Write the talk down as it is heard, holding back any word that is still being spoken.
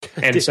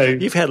And so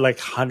you've had like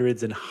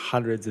hundreds and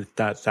hundreds, if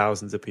not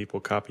thousands of people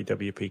copy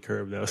WP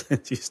Curve though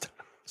since you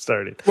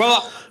started.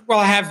 Well,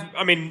 I have.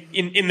 I mean,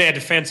 in their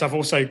defense, I've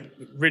also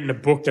written a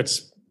book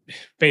that's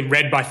been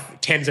read by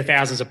tens of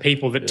thousands of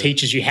people that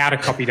teaches you how to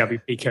copy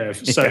WP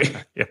Curve. So.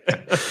 Yeah.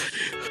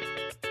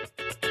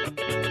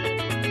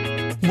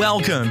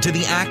 Welcome to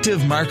the Active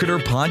Marketer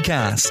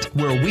Podcast,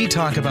 where we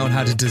talk about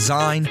how to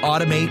design,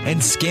 automate,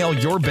 and scale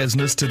your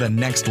business to the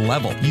next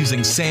level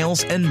using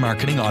sales and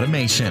marketing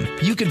automation.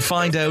 You can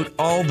find out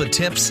all the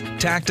tips,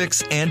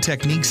 tactics, and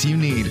techniques you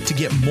need to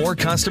get more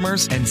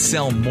customers and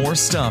sell more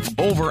stuff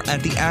over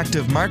at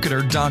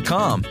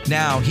theactivemarketer.com.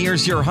 Now,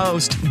 here's your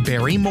host,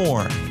 Barry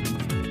Moore.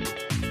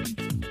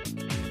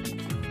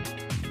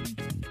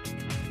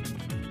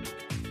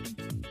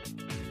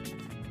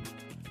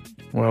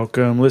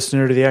 Welcome,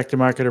 listener, to the Active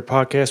Marketer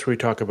Podcast, where we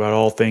talk about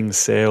all things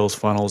sales,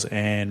 funnels,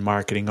 and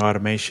marketing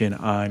automation.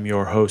 I'm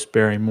your host,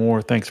 Barry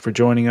Moore. Thanks for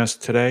joining us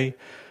today.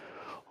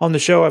 On the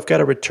show, I've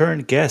got a return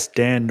guest,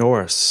 Dan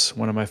Norris,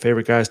 one of my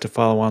favorite guys to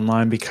follow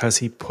online because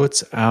he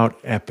puts out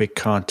epic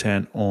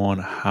content on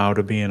how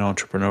to be an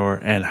entrepreneur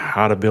and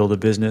how to build a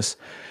business.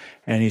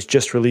 And he's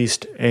just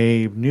released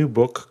a new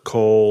book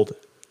called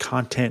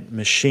Content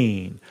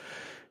Machine.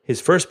 His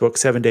first book,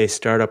 7 Day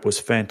Startup, was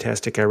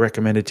fantastic. I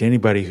recommend it to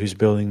anybody who's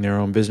building their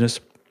own business.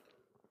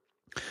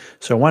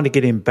 So I wanted to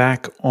get him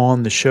back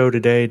on the show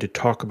today to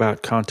talk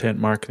about content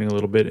marketing a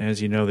little bit. As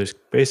you know, there's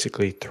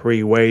basically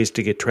three ways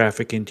to get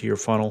traffic into your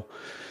funnel: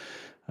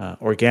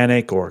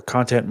 organic or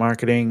content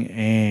marketing,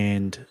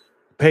 and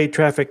paid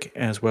traffic,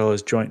 as well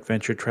as joint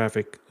venture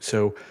traffic.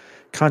 So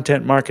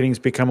content marketing's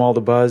become all the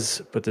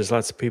buzz, but there's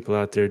lots of people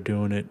out there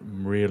doing it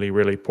really,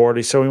 really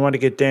poorly. So we want to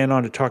get Dan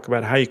on to talk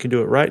about how you can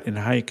do it right and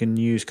how you can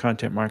use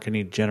content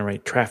marketing to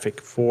generate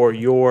traffic for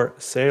your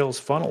sales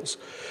funnels.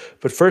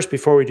 But first,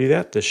 before we do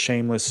that, the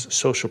shameless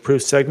social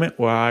proof segment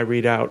where I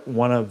read out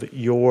one of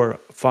your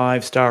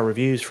 5-star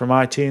reviews from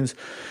iTunes.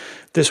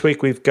 This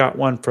week, we've got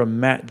one from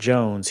Matt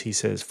Jones. He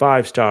says,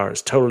 5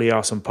 stars, totally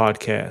awesome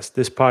podcast.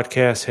 This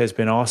podcast has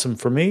been awesome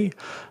for me.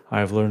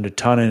 I've learned a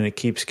ton and it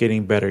keeps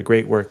getting better.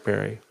 Great work,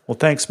 Barry. Well,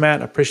 thanks,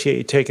 Matt. I appreciate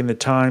you taking the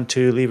time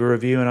to leave a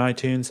review on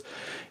iTunes.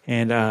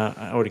 And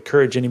I would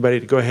encourage anybody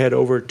to go ahead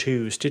over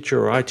to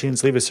Stitcher or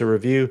iTunes, leave us a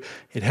review.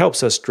 It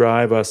helps us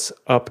drive us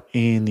up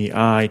in the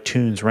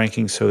iTunes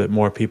rankings so that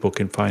more people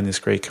can find this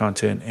great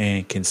content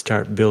and can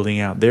start building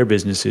out their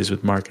businesses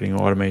with marketing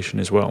automation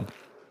as well.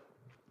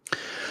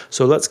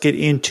 So let's get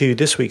into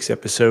this week's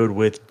episode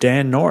with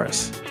Dan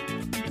Norris.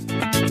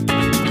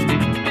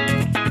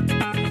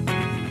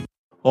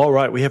 All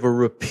right, we have a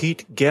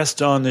repeat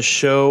guest on the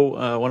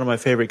show, one of my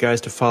favorite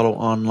guys to follow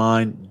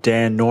online,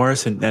 Dan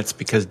Norris, and that's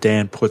because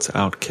Dan puts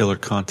out killer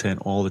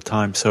content all the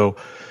time. So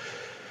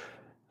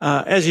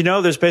as you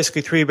know, there's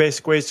basically three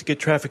basic ways to get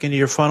traffic into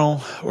your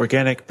funnel: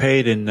 organic,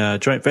 paid, and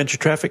joint venture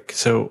traffic.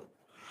 So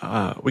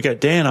we got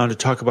Dan on to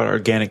talk about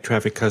organic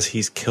traffic because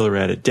he's killer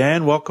at it.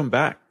 Dan, welcome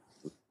back.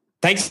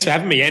 Thanks for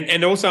having me.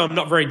 And also, I'm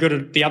not very good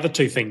at the other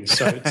two things,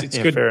 so it's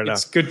Yeah, good. fair enough.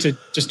 It's good to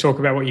just talk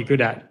about what you're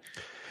good at.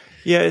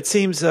 Yeah, it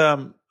seems, I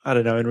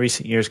don't know, in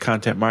recent years,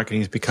 content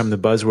marketing has become the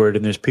buzzword,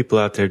 and there's people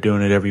out there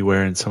doing it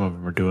everywhere, and some of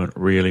them are doing it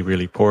really,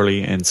 really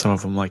poorly, and some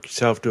of them, like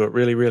yourself, do it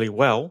really, really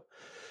well.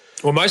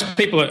 Well, most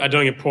people are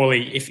doing it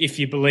poorly if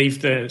you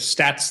believe the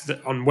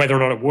stats on whether or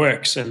not it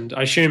works. And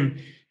I assume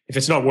if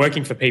it's not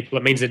working for people,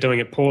 it means they're doing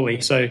it poorly.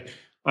 So,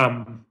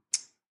 and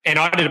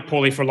I did it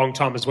poorly for a long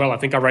time as well. I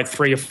think I wrote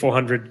 300 or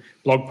 400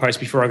 blog posts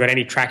before I got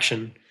any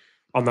traction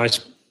on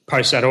those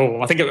posts at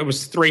all. I think it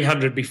was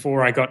 300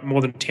 before I got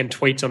more than 10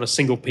 tweets on a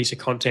single piece of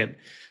content.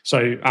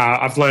 So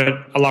I've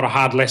learned a lot of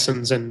hard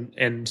lessons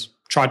and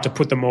tried to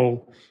put them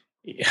all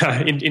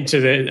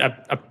into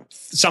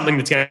something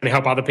that's going to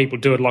help other people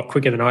do it a lot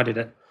quicker than I did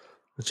it.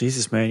 Well,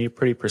 Jesus, man, you're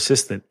pretty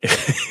persistent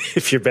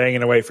if you're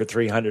banging away for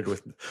 300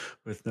 with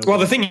no. Well,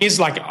 the thing is,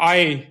 like,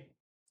 I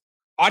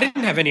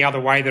didn't have any other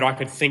way that I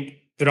could think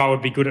that I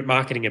would be good at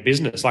marketing a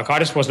business. Like, I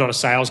just was not a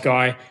sales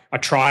guy. I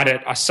tried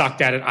it. I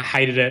sucked at it. I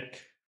hated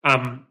it.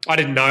 I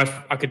didn't know if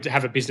I could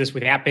have a business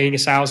without being a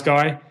sales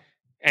guy.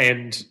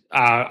 And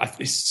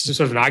it's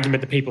sort of an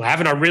argument that people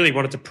have. And I really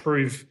wanted to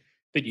prove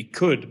that you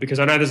could, because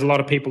I know there's a lot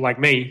of people like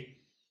me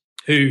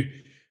who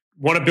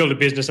want to build a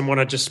business and want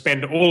to just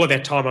spend all of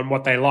their time on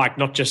what they like,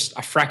 not just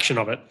a fraction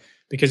of it.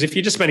 Because if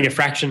you're just spending a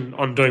fraction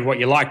on doing what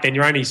you like, then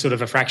you're only sort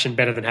of a fraction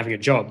better than having a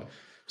job.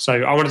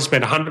 So I wanted to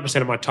spend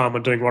 100% of my time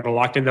on doing what I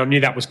liked, and I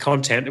knew that was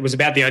content. It was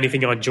about the only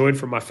thing I enjoyed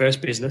from my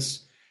first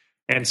business.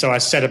 And so I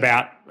set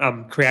about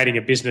creating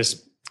a business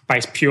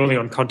based purely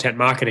on content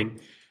marketing.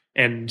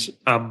 And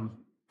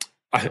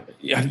I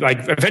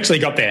eventually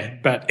got there,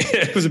 but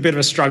it was a bit of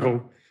a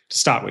struggle to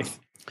start with.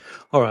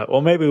 All right.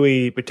 Well, maybe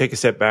we take a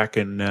step back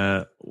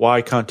and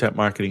why content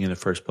marketing in the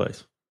first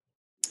place?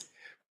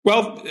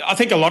 Well, I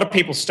think a lot of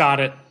people start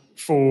it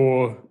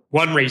for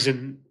one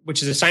reason,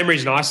 which is the same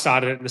reason I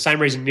started it and the same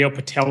reason Neil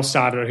Patel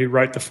started it, who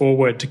wrote the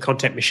foreword to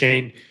Content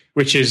Machine,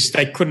 which is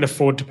they couldn't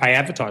afford to pay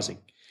advertising.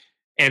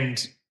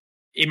 And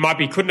it might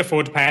be couldn't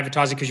afford to pay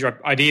advertising because your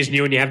idea is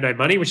new and you have no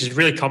money, which is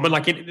really common.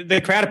 Like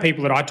the crowd of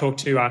people that I talk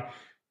to are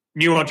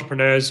new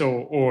entrepreneurs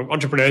or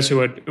entrepreneurs who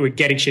are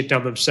getting shit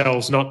done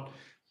themselves, not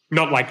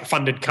like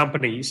funded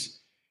companies.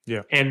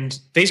 Yeah. And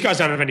these guys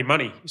don't have any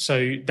money, so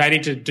they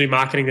need to do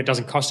marketing that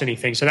doesn't cost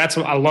anything. So that's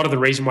a lot of the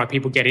reason why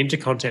people get into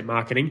content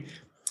marketing.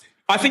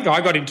 I think I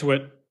got into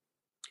it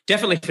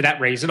definitely for that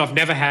reason. I've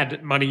never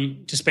had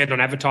money to spend on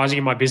advertising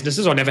in my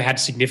businesses. I never had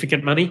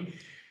significant money.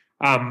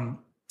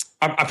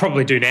 I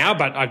probably do now,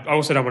 but I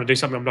also don't want to do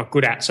something I'm not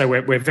good at. So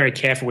we're very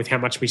careful with how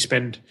much we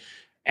spend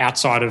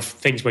outside of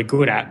things we're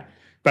good at.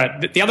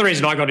 But the other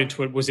reason I got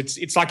into it was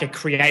it's like a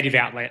creative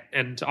outlet,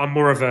 and I'm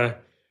more of a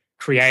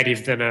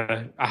creative than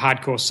a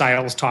hardcore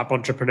sales type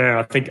entrepreneur.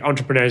 I think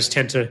entrepreneurs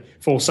tend to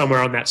fall somewhere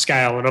on that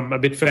scale, and I'm a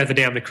bit further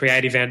down the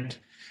creative end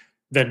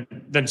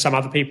than some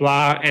other people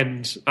are.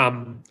 And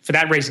for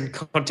that reason,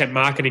 content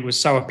marketing was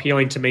so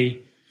appealing to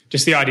me.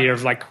 Just the idea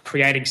of like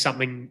creating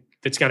something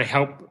that's going to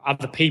help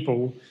other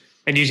people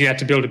and using that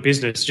to build a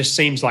business just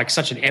seems like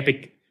such an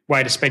epic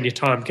way to spend your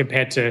time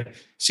compared to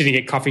sitting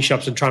at coffee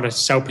shops and trying to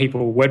sell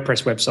people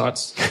WordPress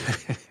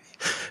websites.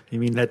 You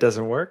mean that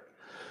doesn't work?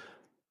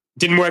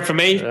 Didn't work for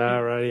me.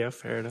 All right, yeah,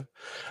 fair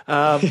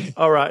enough.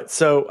 All right,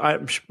 so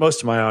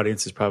most of my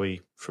audience is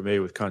probably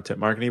familiar with content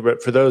marketing,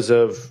 but for those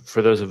of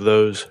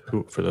those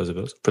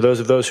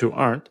who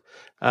aren't,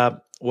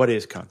 what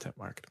is content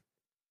marketing?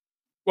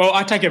 Well,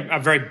 I take a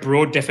very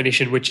broad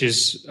definition, which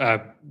is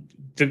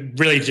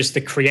really just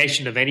the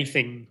creation of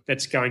anything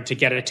that's going to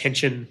get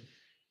attention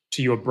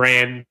to your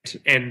brand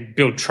and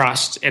build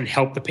trust and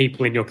help the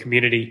people in your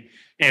community.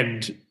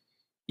 And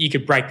you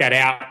could break that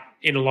out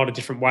in a lot of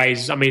different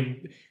ways. I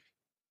mean,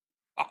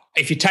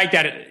 if you take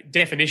that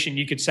definition,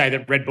 you could say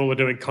that Red Bull are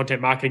doing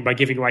content marketing by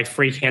giving away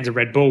free cans of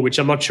Red Bull, which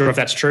I'm not sure if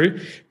that's true,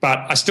 but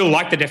I still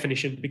like the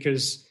definition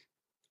because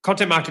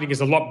content marketing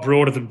is a lot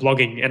broader than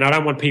blogging. And I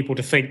don't want people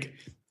to think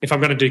if I'm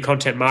going to do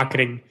content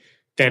marketing,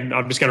 then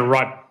I'm just going to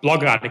write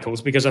blog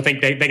articles, because I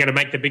think they're going to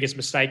make the biggest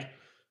mistake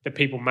that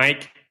people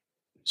make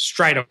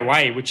straight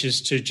away, which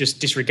is to just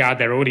disregard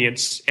their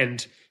audience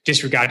and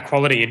disregard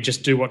quality and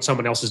just do what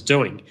someone else is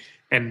doing.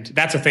 And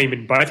that's a theme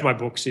in both my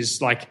books,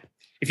 is like,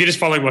 if you're just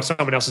following what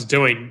someone else is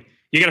doing,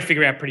 you're going to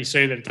figure out pretty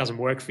soon that it doesn't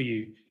work for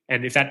you.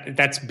 And if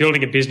that's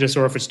building a business,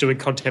 or if it's doing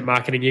content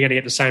marketing, you're going to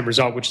get the same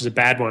result, which is a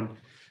bad one.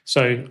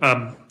 So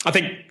I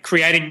think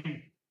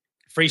creating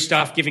free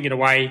stuff, giving it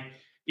away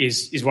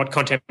is what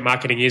content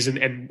marketing is.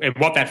 And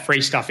what that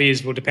free stuff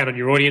is will depend on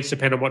your audience,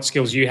 depend on what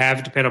skills you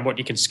have, depend on what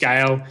you can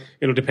scale.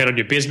 It'll depend on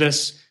your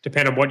business,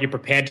 depend on what you're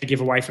prepared to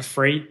give away for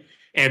free.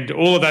 And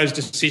all of those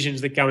decisions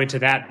that go into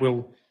that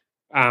will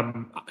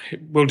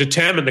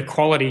determine the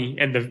quality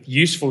and the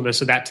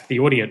usefulness of that to the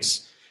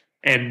audience.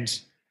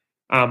 And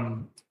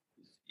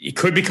it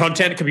could be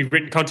content, it could be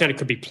written content, it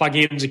could be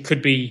plugins, it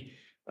could be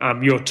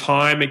your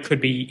time, it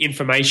could be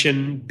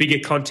information,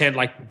 bigger content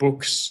like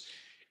books,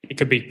 it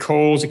could be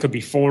calls, it could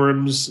be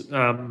forums,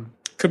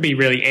 could be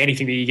really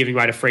anything that you're giving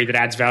away to free that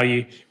adds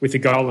value, with the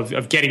goal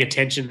of getting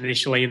attention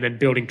initially and then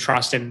building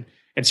trust and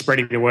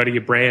spreading the word of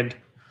your brand.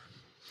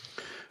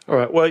 All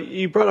right. Well,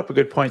 you brought up a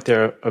good point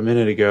there a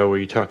minute ago where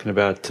you're talking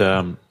about,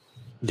 you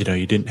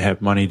didn't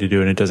have money to do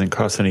it and it doesn't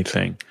cost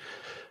anything.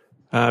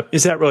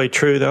 Is that really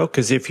true, though?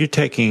 Because if you're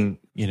taking,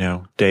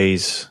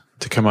 days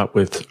to come up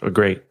with a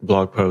great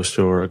blog post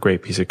or a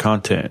great piece of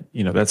content,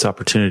 that's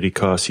opportunity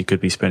costs you could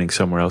be spending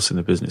somewhere else in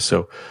the business.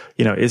 So,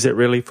 is it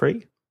really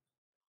free?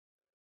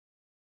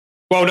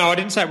 Well, no, I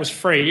didn't say it was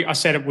free. I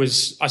said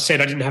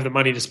I didn't have the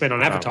money to spend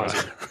on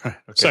advertising. Oh, right.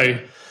 Okay. So,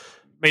 I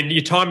mean,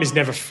 your time is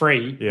never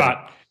free,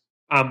 but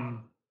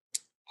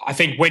I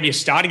think when you're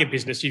starting a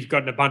business, you've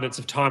got an abundance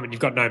of time and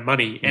you've got no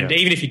money. And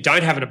even if you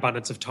don't have an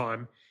abundance of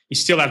time, you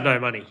still have no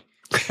money.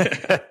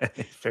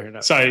 Fair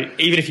enough. So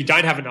even if you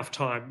don't have enough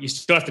time, you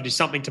still have to do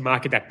something to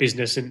market that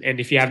business. And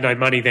if you have no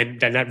money, then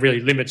that really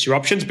limits your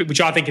options,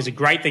 which I think is a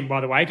great thing, by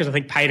the way, because I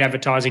think paid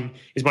advertising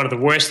is one of the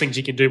worst things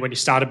you can do when you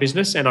start a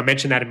business. And I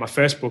mentioned that in my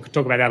first book. I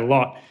talk about that a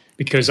lot,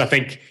 because I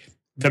think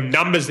the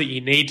numbers that you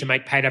need to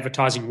make paid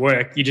advertising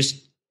work, you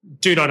just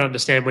do not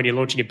understand when you're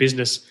launching a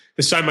business.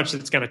 There's so much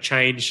that's going to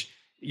change.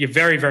 You're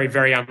very, very,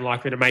 very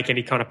unlikely to make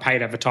any kind of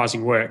paid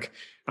advertising work,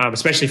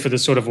 especially for the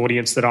sort of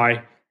audience that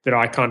I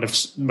kind of,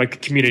 like the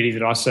community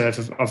that I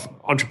serve of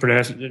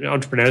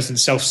entrepreneurs and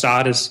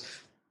self-starters.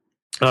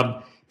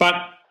 But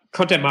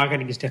content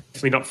marketing is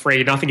definitely not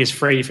free. Nothing is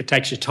free if it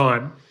takes your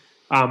time.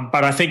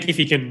 But I think if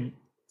you can,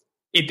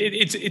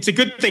 it's a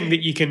good thing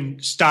that you can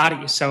start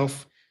it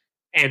yourself.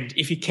 And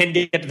if you can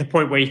get to the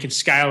point where you can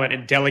scale it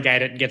and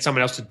delegate it and get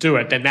someone else to do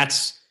it, then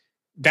that's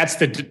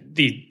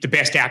the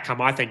best outcome,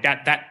 I think.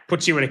 That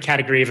puts you in a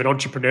category of an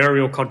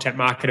entrepreneurial content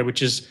marketer,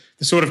 which is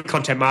the sort of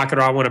content marketer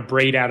I want to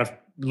breed out of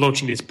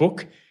launching this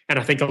book. And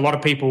I think a lot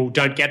of people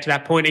don't get to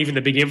that point. Even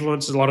the big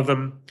influencers, a lot of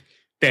them,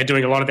 they're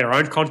doing a lot of their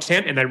own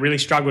content, and they really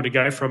struggle to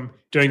go from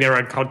doing their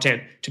own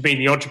content to being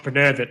the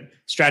entrepreneur that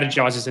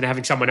strategizes and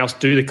having someone else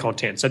do the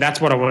content. So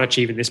that's what I want to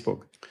achieve in this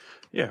book.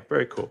 Yeah,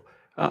 very cool.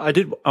 I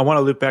want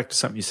to loop back to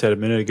something you said a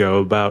minute ago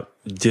about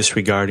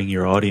disregarding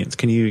your audience.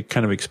 Can you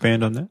kind of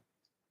expand on that?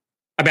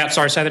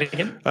 Sorry, say that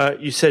again.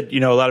 You said,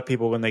 a lot of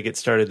people, when they get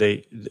started,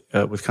 they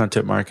with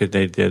content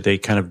marketing, they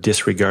kind of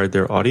disregard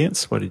their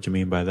audience. What did you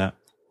mean by that?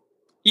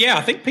 Yeah,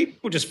 I think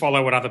people just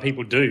follow what other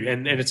people do,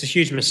 and it's a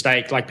huge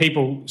mistake. Like,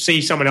 people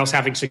see someone else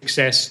having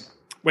success,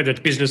 whether it's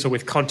business or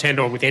with content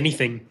or with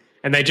anything,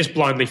 and they just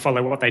blindly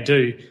follow what they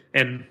do.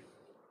 And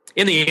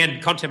in the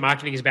end, content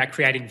marketing is about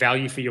creating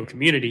value for your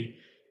community.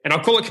 And I'll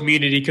call it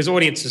community because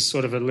audience is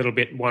sort of a little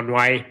bit one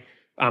way.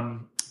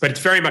 But it's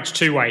very much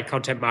two-way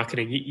content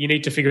marketing. You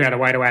need to figure out a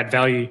way to add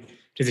value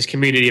to this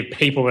community of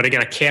people that are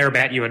going to care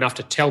about you enough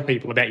to tell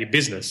people about your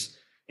business.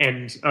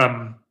 And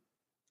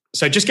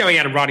so just going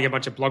out and writing a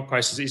bunch of blog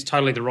posts is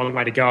totally the wrong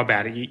way to go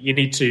about it. You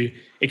need to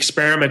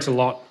experiment a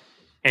lot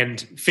and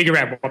figure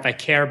out what they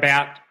care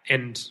about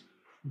and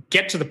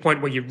get to the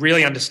point where you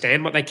really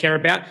understand what they care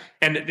about.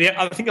 And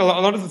I think a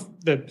lot of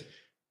the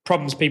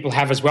problems people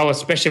have as well,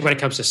 especially when it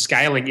comes to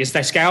scaling, is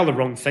they scale the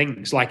wrong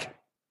things. Like,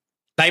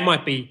 they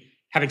might be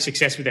having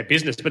success with their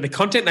business, but the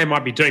content they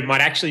might be doing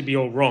might actually be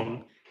all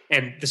wrong,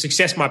 and the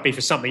success might be for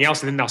something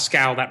else, and then they'll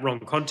scale that wrong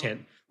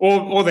content.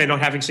 Or they're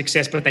not having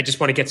success, but they just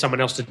want to get someone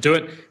else to do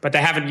it, but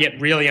they haven't yet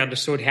really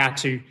understood how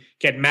to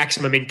get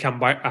maximum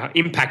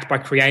impact by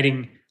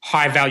creating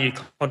high-value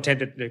content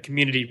that the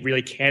community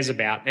really cares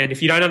about. And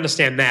if you don't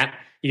understand that,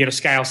 you're going to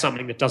scale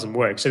something that doesn't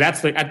work. So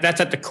that's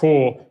at the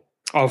core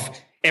of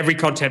every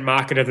content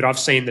marketer that I've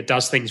seen that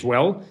does things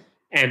well.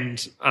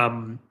 And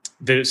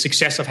the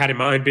success I've had in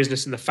my own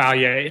business and the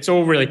failure, it's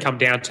all really come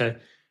down to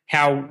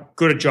how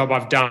good a job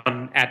I've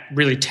done at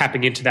really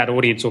tapping into that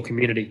audience or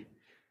community.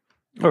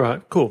 All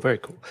right, cool, very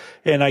cool.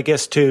 And I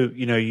guess too,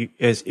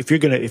 if you're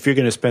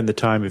gonna spend the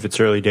time, if it's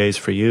early days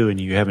for you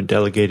and you haven't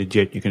delegated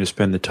yet, you're going to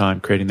spend the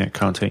time creating that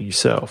content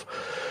yourself.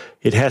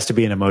 It has to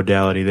be in a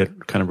modality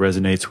that kind of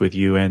resonates with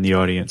you and the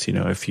audience.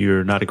 If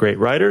you're not a great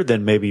writer,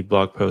 then maybe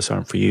blog posts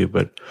aren't for you,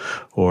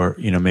 or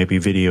maybe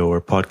video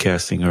or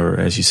podcasting, or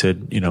as you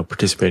said,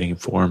 participating in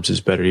forums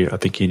is better. I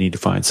think you need to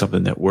find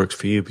something that works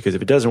for you, because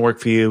if it doesn't work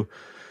for you,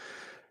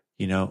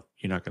 you're not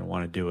going to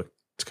want to do it.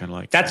 It's kind of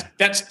like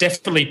that's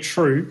definitely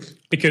true,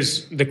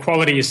 because the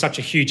quality is such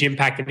a huge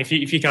impact. And if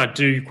you can't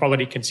do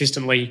quality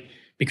consistently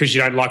because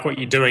you don't like what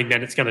you're doing,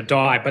 then it's going to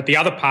die. But the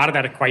other part of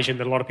that equation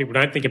that a lot of people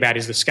don't think about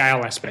is the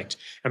scale aspect.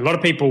 And a lot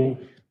of people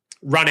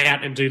run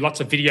out and do lots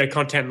of video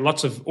content and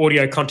lots of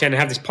audio content and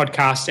have this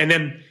podcast, and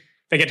then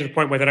they get to the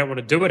point where they don't want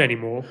to do it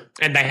anymore,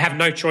 and they have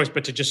no choice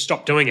but to just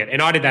stop doing it.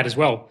 And I did that as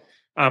well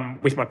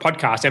with my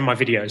podcast and my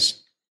videos.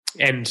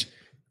 And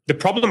the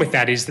problem with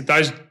that is that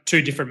those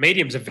two different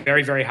mediums are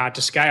very, very hard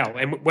to scale.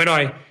 And when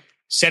I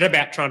set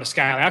about trying to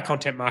scale our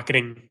content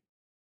marketing,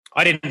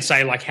 I didn't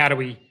say, like, how do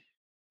we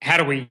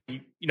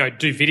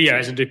do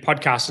videos and do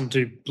podcasts and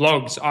do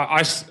blogs.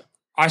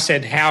 I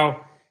said,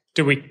 how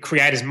do we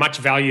create as much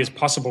value as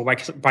possible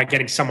by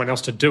getting someone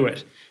else to do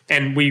it?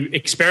 And we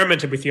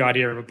experimented with the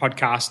idea of a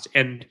podcast,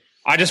 and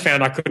I just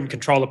found I couldn't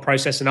control the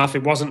process enough.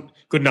 It wasn't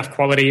good enough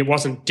quality. It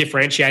wasn't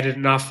differentiated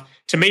enough.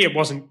 To me, it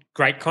wasn't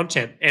great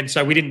content. And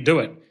so we didn't do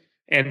it.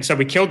 And so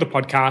we killed the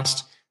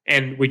podcast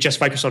and we just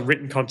focused on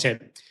written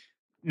content.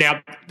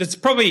 Now, there's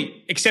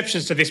probably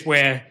exceptions to this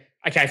where,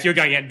 okay, if you're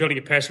going out and building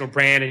a personal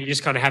brand and you're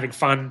just kind of having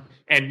fun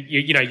and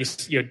you're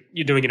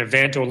doing an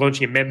event or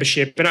launching a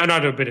membership, and I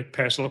do a bit of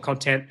personal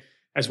content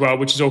as well,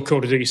 which is all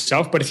cool to do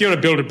yourself. But if you want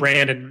to build a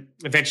brand and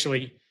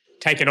eventually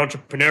take an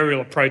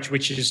entrepreneurial approach,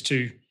 which is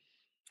to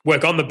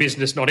work on the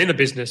business, not in the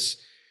business,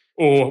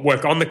 or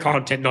work on the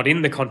content, not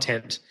in the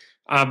content,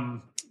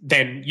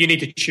 then you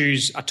need to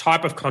choose a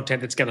type of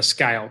content that's going to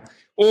scale.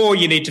 Or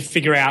you need to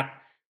figure out,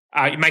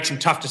 you make some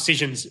tough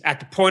decisions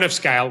at the point of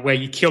scale where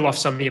you kill off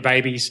some of your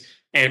babies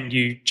and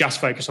you just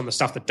focus on the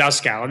stuff that does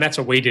scale. And that's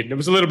what we did. And it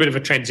was a little bit of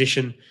a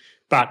transition,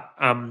 but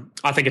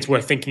I think it's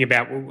worth thinking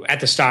about at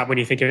the start when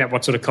you think about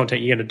what sort of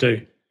content you're going to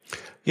do.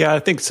 Yeah, I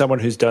think someone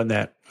who's done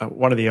that,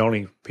 one of the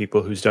only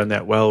people who's done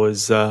that well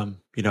is,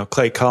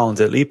 Clay Collins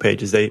at Lead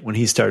Pages. When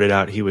he started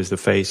out, he was the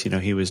face,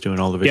 he was doing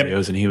all the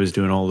videos and he was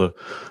doing all the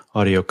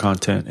audio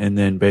content. And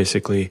then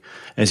basically,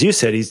 as you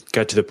said, he's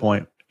got to the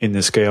point in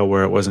the scale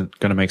where it wasn't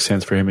going to make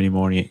sense for him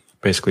anymore. And he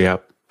basically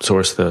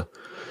outsourced the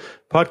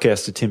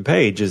podcast to Tim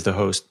Page as the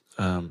host.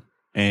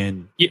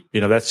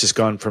 That's just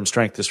gone from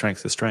strength to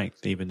strength to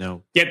strength, even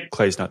though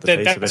Clay's not the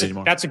face of it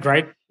anymore. That's a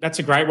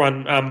great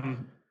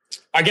one.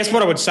 I guess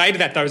what I would say to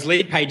that, though, is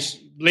lead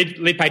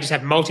pages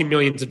have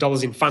multi-millions of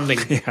dollars in funding.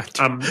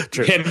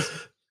 True. And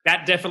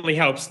that definitely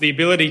helps. The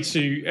ability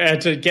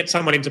to get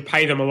someone in to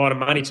pay them a lot of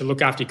money to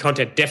look after your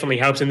content definitely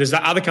helps. And there's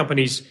other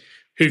companies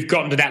who've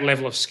gotten to that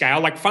level of scale.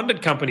 Like,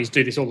 funded companies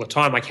do this all the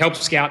time. Like Help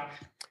Scout,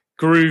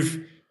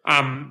 Groove,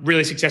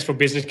 really successful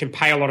business, can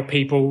pay a lot of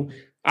people.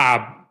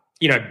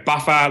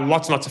 Buffer,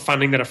 lots and lots of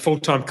funding, that a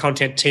full-time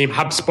content team.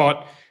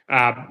 HubSpot,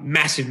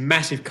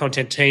 massive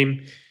content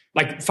team.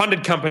 Like,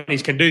 funded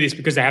companies can do this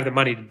because they have the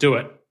money to do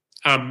it.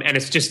 And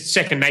it's just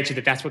second nature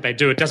that's what they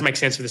do. It doesn't make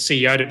sense for the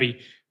CEO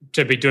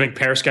to be doing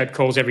Periscope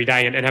calls every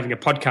day and having a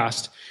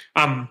podcast.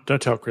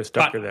 Don't tell Chris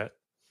Ducker that.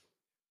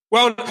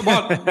 Well,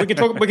 we can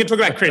talk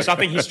about Chris. I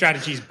think his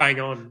strategy is bang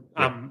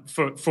on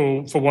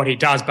for what he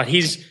does, but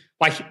his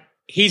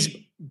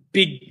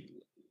big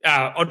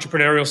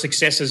entrepreneurial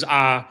successes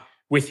are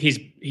with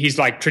his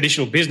like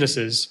traditional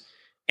businesses.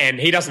 And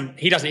he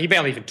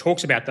barely even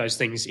talks about those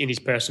things in his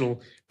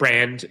personal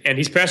brand. And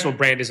his personal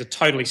brand is a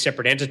totally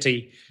separate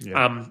entity.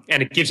 Yeah.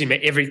 And it gives him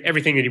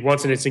everything that he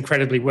wants, and it's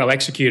incredibly well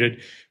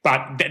executed.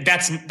 But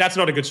that's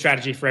not a good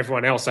strategy for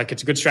everyone else. Like,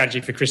 it's a good strategy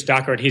for Chris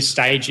Ducker at his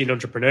stage in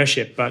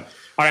entrepreneurship, but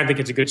I don't think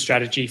it's a good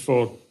strategy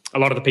for a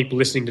lot of the people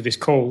listening to this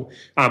call.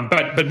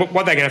 But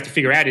what they're going to have to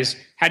figure out is,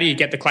 how do you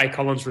get the Clay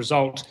Collins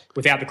result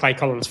without the Clay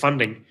Collins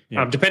funding?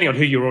 Yeah. Depending on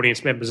who your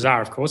audience members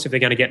are, of course. If they're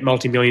going to get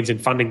multi-millions in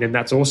funding, then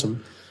that's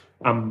awesome.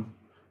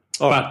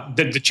 But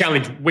the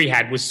challenge we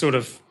had was sort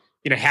of,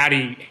 how do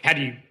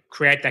you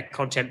create that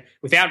content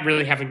without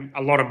really having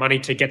a lot of money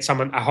to get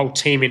a whole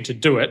team in to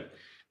do it?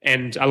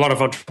 And a lot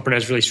of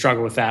entrepreneurs really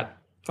struggle with that.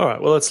 All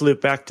right. Well, let's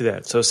loop back to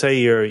that. So say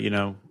you're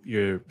a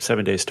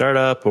 7-day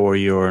startup, or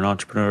you're an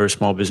entrepreneur,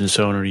 small business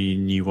owner,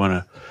 and you want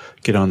to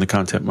get on the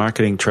content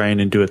marketing train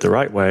and do it the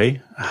right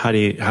way. How do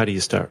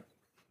you start?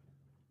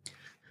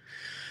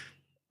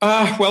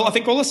 Well, I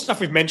think all the stuff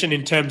we've mentioned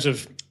in terms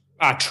of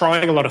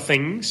trying a lot of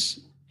things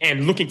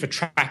and looking for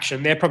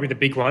traction, they're probably the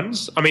big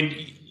ones. I mean,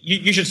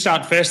 you should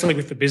start firstly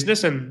with the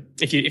business, and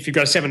if you've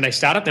got a 7-day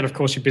startup, then of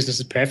course your business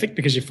is perfect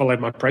because you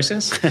followed my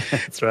process.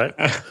 That's right.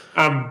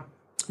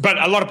 But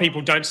a lot of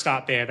people don't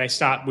start there. They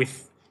start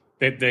with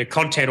the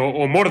content,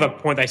 or more to the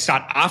point, they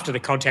start after the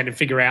content and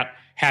figure out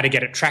how to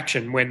get it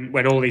traction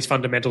when all these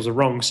fundamentals are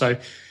wrong. So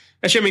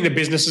assuming the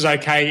business is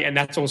okay and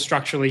that's all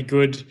structurally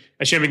good,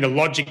 assuming the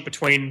logic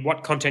between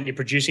what content you're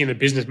producing and the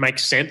business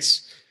makes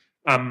sense,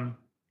 then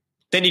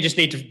you just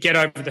need to get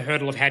over the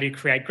hurdle of how do you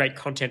create great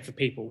content for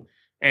people.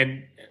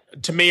 And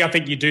to me, I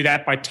think you do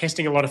that by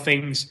testing a lot of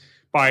things,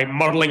 by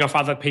modeling off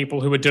other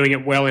people who are doing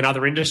it well in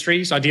other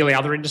industries, ideally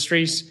other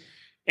industries,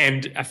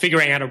 and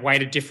figuring out a way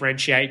to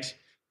differentiate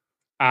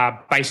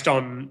based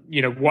on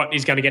what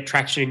is going to get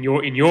traction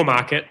in your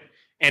market.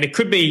 And it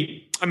could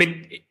be, I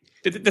mean,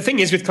 the thing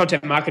is with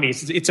content marketing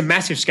is it's a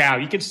massive scale.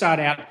 You can start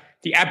out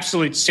the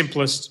absolute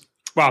simplest,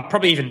 well,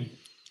 probably even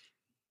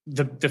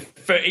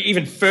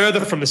even further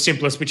from the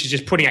simplest, which is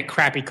just putting out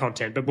crappy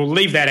content, but we'll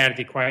leave that out of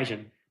the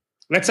equation.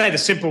 Let's say the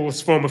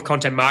simplest form of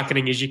content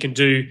marketing is you can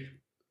do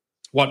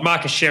what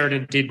Marcus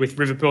Sheridan did with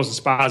River Pools and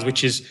Spas,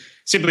 which is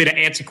simply to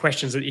answer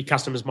questions that your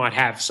customers might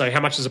have. So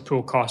how much does a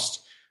pool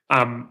cost?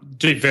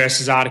 Do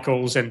versus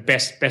articles and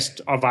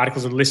best of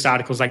articles and list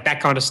articles, like that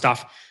kind of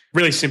stuff.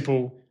 Really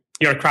simple.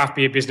 You're a craft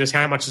beer business.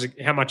 How much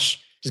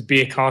does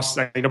beer cost?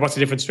 What's the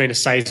difference between a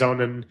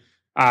saison and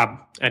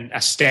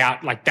a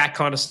stout? Like that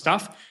kind of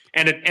stuff.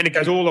 And it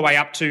goes all the way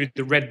up to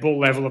the Red Bull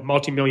level of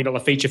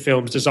multi-million-dollar feature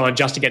films designed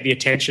just to get the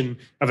attention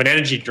of an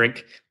energy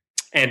drink,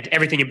 and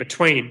everything in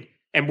between.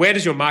 And where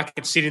does your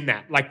market sit in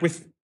that? Like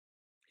if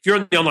you're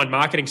in the online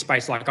marketing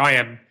space like I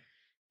am,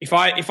 if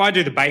I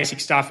do the basic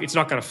stuff, it's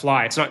not going to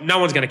fly. No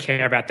one's going to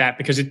care about that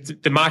because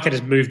the market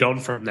has moved on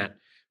from that.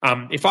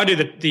 If I do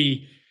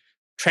the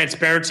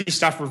transparency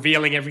stuff,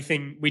 revealing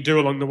everything we do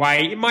along the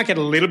way, it might get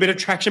a little bit of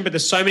traction, but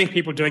there's so many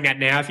people doing that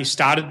now. If you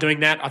started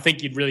doing that, I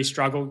think you'd really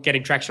struggle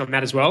getting traction on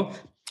that as well.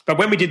 But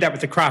when we did that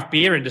with the craft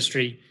beer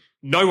industry,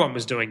 no one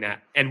was doing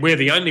that. And we're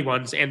the only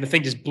ones, and the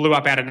thing just blew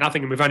up out of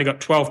nothing, and we've only got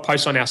 12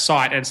 posts on our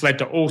site, and it's led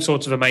to all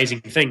sorts of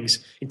amazing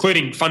things,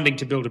 including funding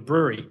to build a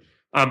brewery.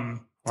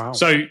 Wow.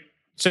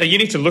 So you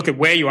need to look at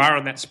where you are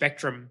on that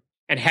spectrum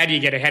and how do you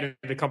get ahead of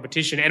the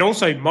competition, and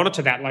also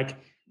monitor that. Like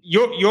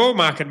your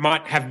market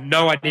might have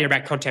no idea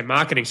about content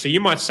marketing. So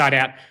you might start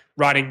out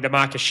writing the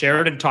Marcus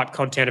Sheridan type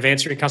content of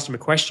answering customer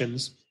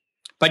questions,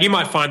 but you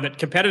might find that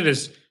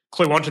competitors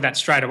clue onto that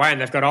straight away,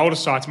 and they've got older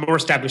sites, more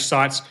established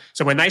sites.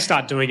 So when they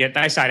start doing it,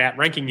 they start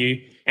outranking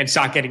you and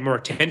start getting more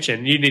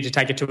attention. You need to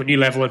take it to a new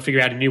level and figure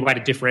out a new way to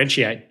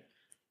differentiate.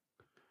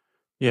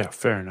 Yeah,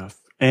 fair enough.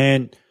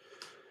 And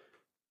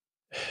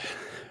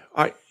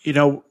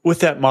with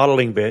that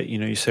modeling bit,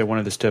 you say one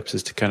of the steps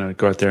is to kind of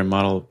go out there and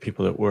model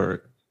people at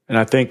work. And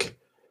I think,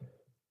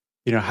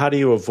 how do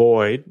you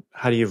avoid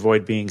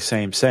being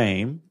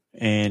same,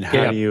 and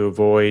how do you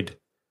avoid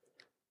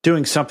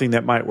doing something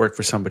that might work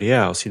for somebody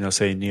else?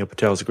 Say Neil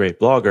Patel is a great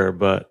blogger,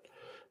 but,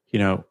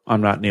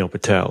 I'm not Neil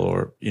Patel,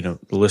 or, the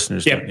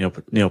listeners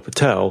not Neil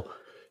Patel.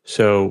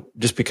 So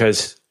just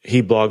because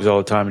he blogs all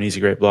the time and he's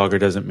a great blogger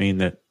doesn't mean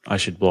that I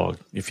should blog,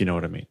 if you know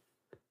what I mean.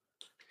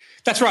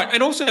 That's right.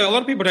 And also a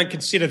lot of people don't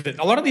consider that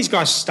a lot of these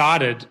guys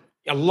started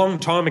a long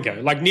time ago.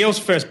 Like Neil's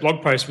first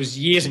blog post was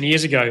years and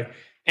years ago.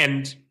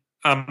 And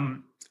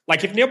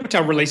like if Neil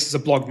Patel releases a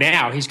blog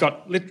now, he's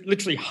got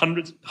literally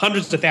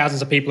hundreds of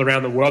thousands of people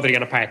around the world that are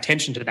going to pay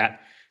attention to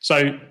that.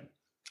 So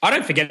I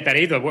don't forget that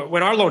either.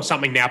 When I launch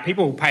something now,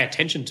 people will pay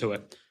attention to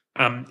it.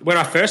 When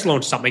I first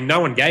launched something,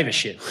 no one gave a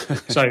shit.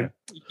 So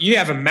you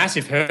have a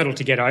massive hurdle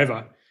to get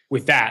over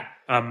with that.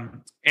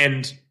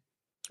 And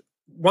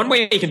one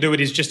way you can do it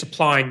is just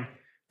applying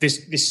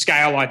this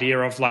scale idea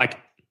of like,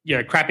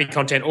 crappy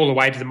content all the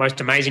way to the most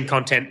amazing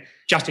content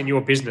just in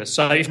your business.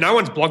 So if no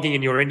one's blogging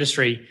in your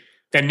industry,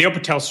 then Neil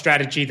Patel's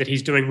strategy that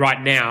he's doing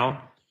right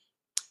now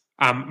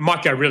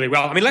might go really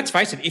well. I mean, let's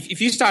face it,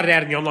 if you started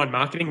out in the online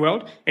marketing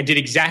world and did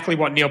exactly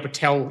what Neil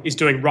Patel is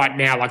doing right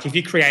now, like if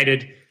you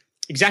created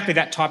exactly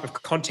that type of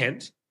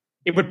content,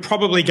 it would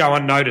probably go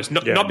unnoticed.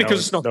 Not because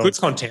it's not good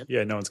content.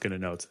 Yeah, no one's going to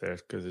know it's there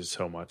because there's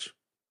so much.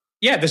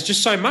 Yeah, there's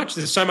just so much.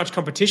 There's so much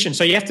competition.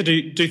 So you have to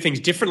do things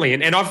differently.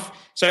 And I've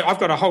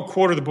got a whole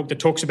quarter of the book that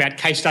talks about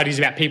case studies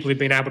about people who've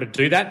been able to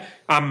do that.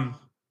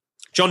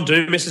 John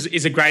Dumas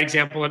is a great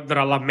example that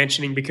I love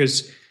mentioning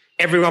because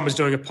everyone was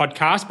doing a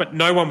podcast, but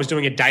no one was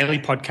doing a daily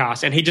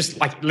podcast. And he just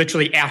like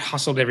literally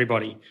out-hustled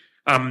everybody.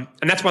 And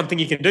that's one thing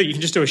you can do. You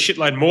can just do a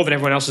shitload more than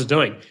everyone else is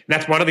doing. And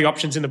that's one of the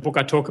options in the book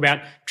I talk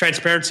about.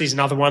 Transparency is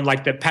another one,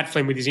 like the Pat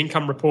Flynn with his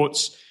income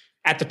reports.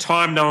 At the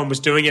time, no one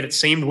was doing it. It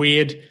seemed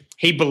weird.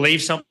 He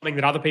believed something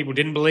that other people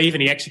didn't believe,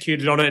 and he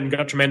executed on it and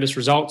got tremendous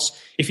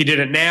results. If you did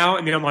it now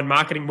in the online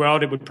marketing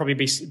world, it would probably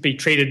be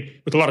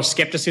treated with a lot of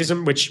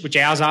skepticism, which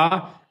ours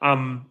are.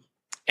 And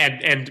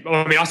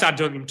I mean, I started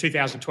doing them in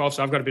 2012,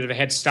 so I've got a bit of a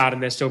head start,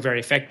 and they're still very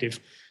effective.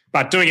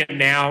 But doing it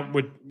now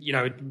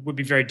would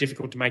be very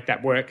difficult to make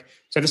that work.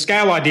 So the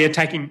scale idea,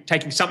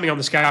 taking something on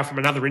the scale from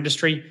another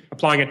industry,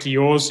 applying it to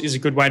yours is a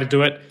good way to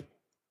do it.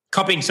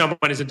 Copying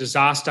someone is a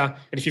disaster.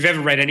 And if you've ever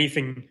read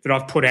anything that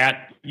I've put out,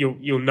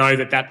 you'll know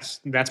that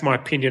that's my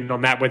opinion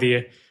on that, whether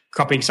you're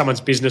copying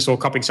someone's business or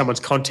copying someone's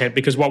content,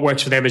 because what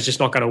works for them is just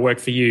not going to work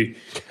for you.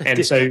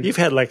 And so you've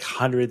had like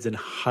hundreds and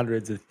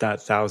hundreds of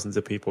thousands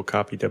of people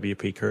copy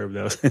WP Curve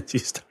though since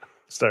you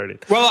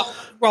started. Well,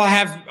 I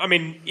have. I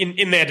mean,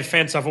 in their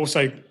defense, I've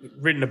also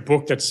written a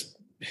book that's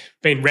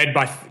been read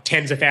by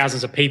tens of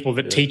thousands of people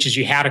that teaches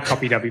you how to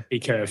copy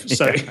WP Curve.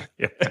 So,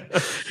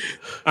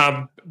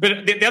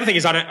 but the other thing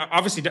is,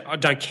 I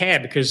don't care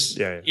because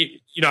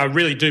I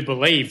really do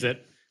believe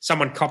that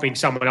someone copying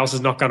someone else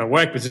is not going to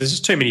work because there's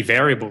just too many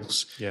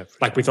variables,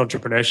 like with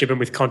entrepreneurship and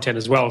with content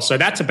as well. So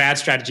that's a bad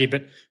strategy.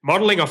 But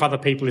modeling off other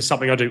people is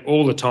something I do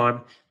all the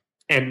time,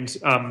 and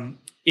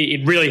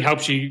it really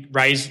helps you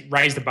raise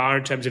the bar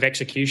in terms of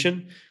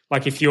execution.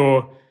 Like if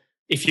you're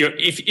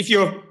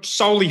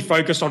solely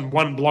focused on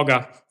one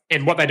blogger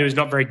and what they do is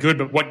not very good,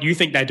 but what you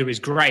think they do is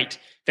great,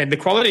 then the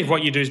quality of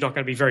what you do is not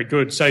going to be very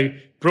good. So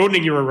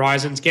broadening your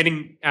horizons,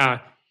 getting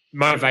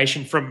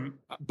motivation from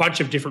a bunch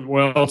of different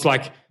worlds.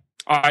 Like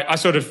I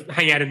sort of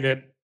hang out in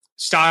the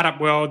startup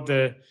world,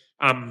 the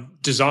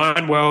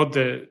design world,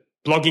 the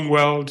blogging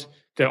world,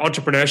 the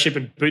entrepreneurship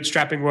and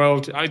bootstrapping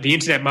world, the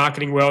internet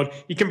marketing world.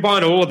 You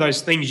combine all of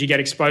those things, you get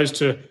exposed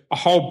to a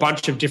whole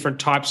bunch of different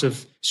types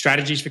of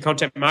strategies for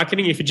content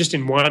marketing. If you're just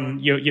in one,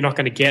 you're not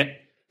going to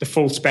get the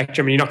full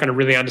spectrum, and you're not going to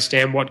really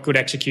understand what good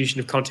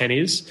execution of content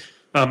is.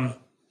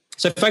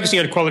 So focusing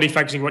on quality,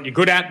 focusing on what you're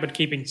good at, but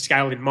keeping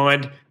scale in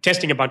mind,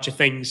 testing a bunch of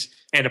things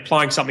and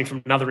applying something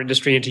from another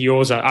industry into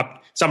yours are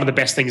some of the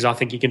best things I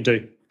think you can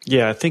do.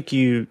 Yeah, I think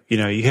you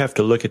have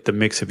to look at the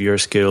mix of your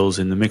skills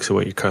and the mix of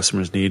what your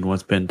customers need and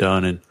what's been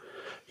done, and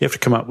you have to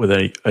come up with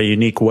a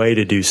unique way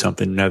to do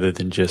something rather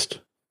than just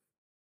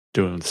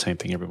doing the same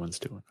thing everyone's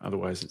doing.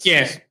 Otherwise,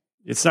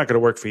 it's not going to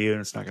work for you and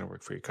it's not going to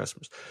work for your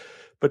customers.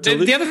 But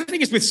the other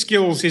thing is with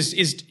skills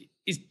is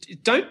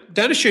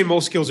don't assume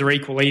all skills are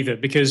equal either,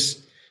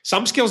 because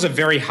some skills are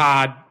very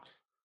hard,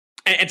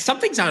 and some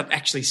things aren't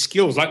actually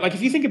skills. Like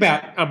if you think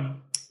about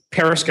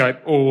Periscope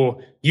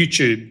or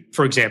YouTube,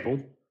 for example.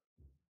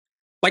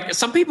 Like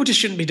some people just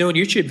shouldn't be doing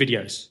YouTube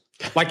videos.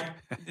 Like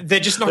they're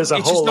just not. There's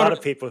a whole lot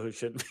of people who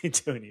shouldn't be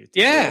doing YouTube.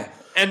 Yeah,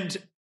 and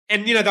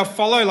they'll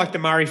follow like the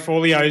Murray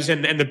Forleos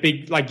and the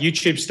big like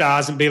YouTube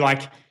stars and be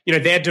like,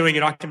 they're doing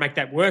it, I can make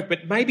that work.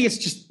 But maybe it's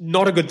just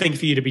not a good thing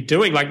for you to be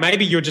doing. Like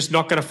maybe you're just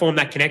not going to form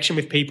that connection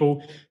with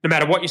people, no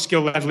matter what your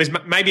skill level is.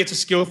 Maybe it's a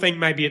skill thing.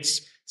 Maybe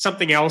it's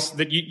something else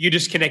that you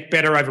just connect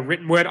better over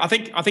written word. I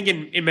think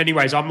in many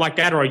ways I'm like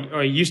that, or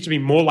I used to be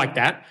more like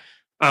that.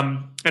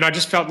 And I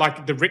just felt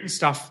like the written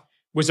stuff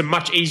was a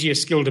much easier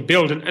skill to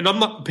build. And I'm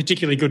not a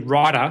particularly good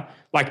writer,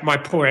 like my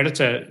poor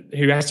editor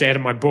who has to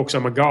edit my books,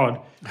 oh my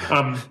God.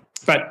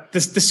 But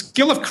the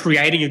skill of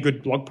creating a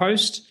good blog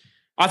post,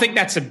 I think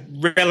that's a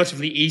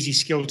relatively easy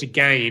skill to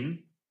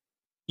gain.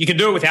 You can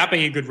do it without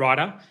being a good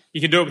writer.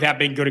 You can do it without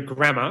being good at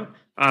grammar.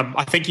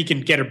 I think you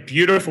can get a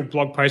beautiful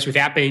blog post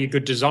without being a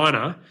good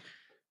designer.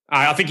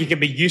 I think you can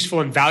be useful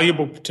and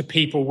valuable to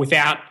people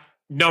without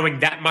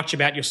knowing that much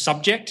about your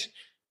subject.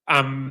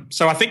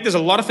 So I think there's a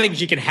lot of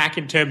things you can hack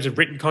in terms of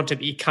written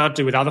content that you can't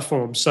do with other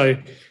forms. So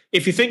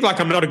if you think like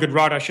I'm not a good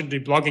writer, I shouldn't do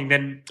blogging,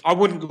 then I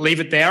wouldn't leave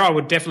it there. I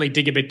would definitely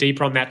dig a bit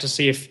deeper on that to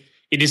see if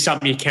it is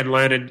something you can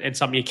learn and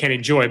something you can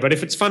enjoy. But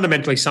if it's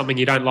fundamentally something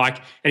you don't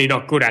like and you're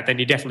not good at, then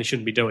you definitely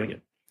shouldn't be doing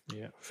it.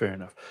 Yeah, fair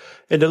enough.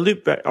 And to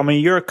loop back, I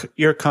mean,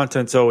 your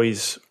content's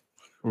always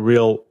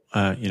real,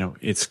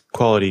 it's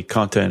quality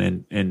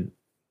content and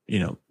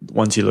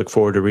ones you look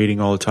forward to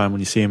reading all the time when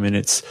you see them,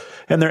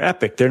 and they're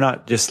epic. They're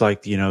not just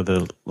like,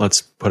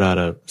 let's put out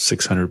a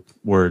 600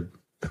 word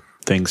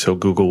thing so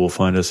Google will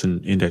find us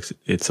and index it.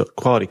 It's a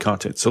quality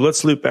content. So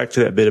let's loop back to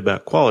that bit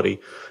about quality,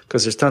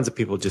 because there's tons of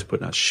people just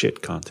putting out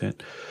shit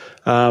content.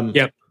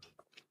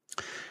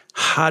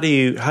 how do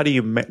you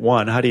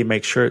one, how do you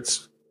make sure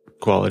it's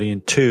quality?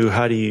 And two,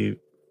 how do you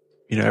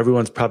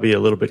everyone's probably a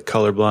little bit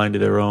colorblind to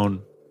their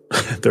own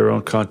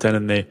content,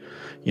 and they,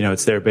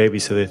 it's their baby,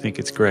 so they think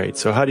it's great.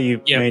 So how do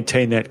you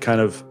maintain that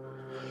kind of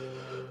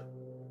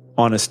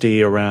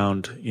honesty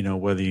around,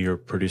 whether you're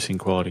producing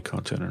quality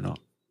content or not?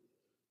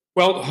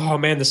 Well, oh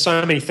man, there's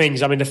so many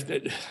things. I mean,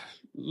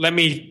 let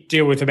me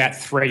deal with about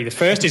three. The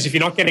first is if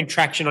you're not getting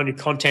traction on your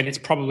content, it's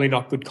probably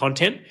not good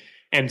content.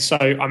 And so,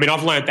 I mean,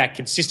 I've learned that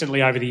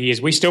consistently over the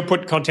years. We still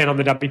put content on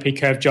the WP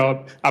Curve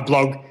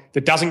blog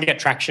that doesn't get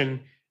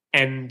traction.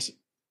 And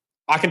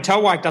I can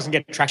tell why it doesn't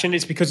get traction.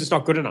 It's because it's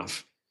not good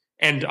enough.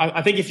 And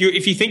I think if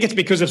you think it's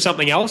because of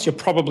something else, you're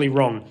probably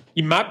wrong.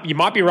 You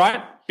might be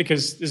right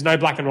because there's no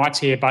black and whites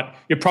here, but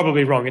you're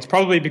probably wrong. It's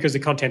probably because the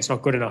content's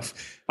not good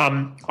enough.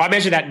 I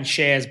measure that in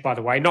shares, by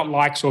the way, not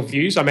likes or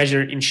views. I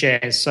measure it in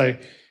shares. So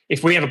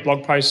if we have a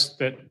blog post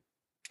and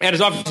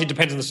it obviously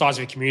depends on the size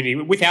of your community.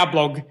 With our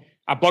blog,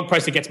 a blog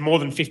post that gets more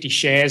than 50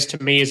 shares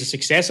to me is a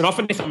success. And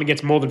often if something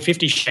gets more than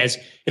 50 shares,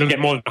 it'll get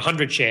more than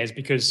 100 shares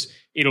because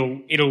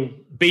it'll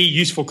be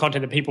useful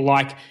content that people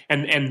like,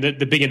 and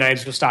the bigger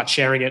names will start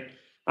sharing it.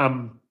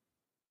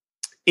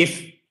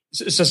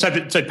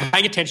 So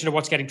paying attention to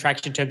what's getting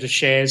traction in terms of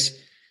shares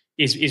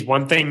is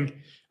one thing.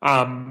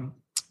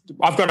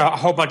 I've got a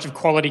whole bunch of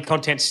quality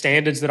content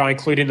standards that I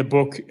include in the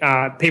book.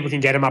 People can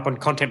get them up on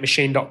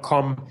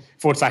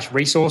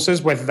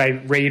contentmachine.com/resources, whether they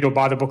read or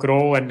buy the book at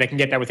all, and they can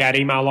get that without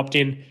email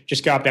opt-in.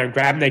 Just go up there and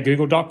grab them. They're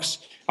Google Docs.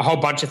 A whole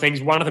bunch of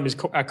things. One of them is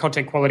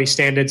content quality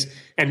standards,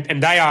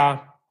 and they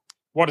are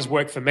what has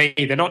worked for me.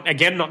 They're not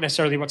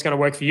necessarily what's going to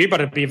work for you,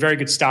 but it'd be a very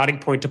good starting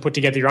point to put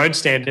together your own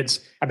standards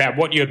about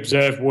what you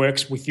observe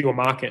works with your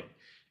market.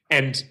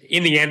 And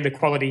in the end, the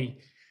quality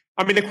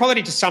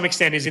to some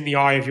extent is in the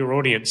eye of your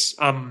audience.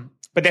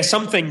 But there's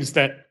some things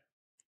that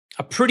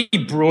are pretty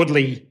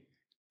broadly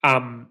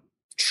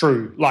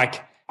true.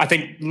 Like, I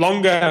think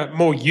longer,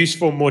 more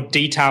useful, more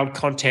detailed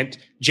content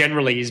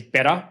generally is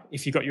better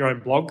if you've got your own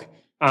blog.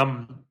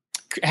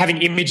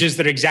 Having images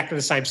that are exactly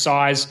the same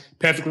size,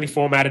 perfectly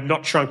formatted,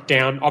 not shrunk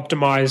down,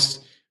 optimized,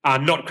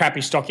 not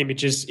crappy stock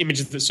images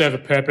that serve a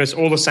purpose,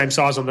 all the same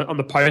size on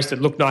the post that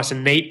look nice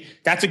and neat.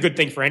 That's a good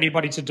thing for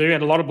anybody to do.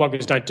 And a lot of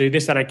bloggers don't do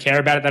this. They don't care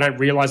about it. They don't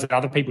realize that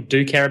other people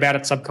do care about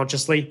it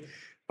subconsciously.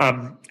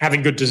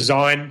 Having good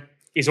design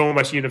is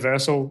almost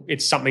universal.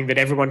 It's something that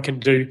everyone can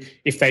do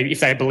if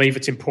they believe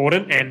it's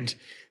important. And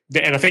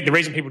I think the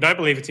reason people don't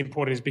believe it's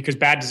important is because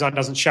bad design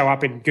doesn't show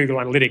up in Google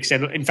Analytics.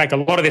 And in fact, a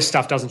lot of this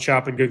stuff doesn't show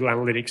up in Google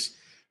Analytics.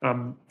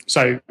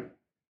 So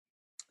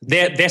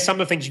there's some of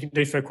the things you can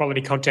do for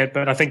quality content,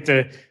 but I think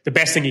the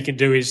best thing you can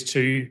do is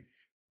to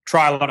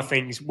try a lot of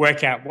things,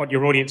 work out what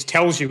your audience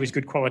tells you is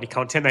good quality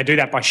content. They do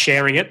that by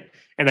sharing it,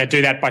 and they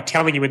do that by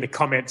telling you in the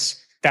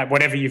comments that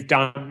whatever you've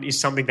done is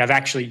something they've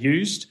actually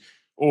used,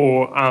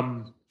 or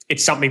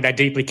it's something they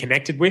deeply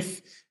connected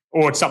with,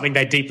 or it's something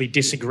they deeply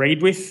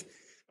disagreed with.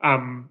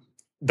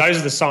 Those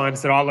are the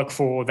signs that I look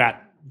for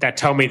that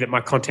tell me that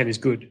my content is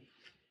good.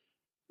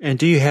 And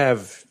do you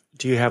have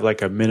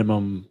like a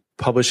minimum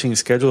publishing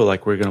schedule?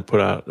 Like, we're going to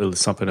put out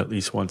something at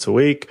least once a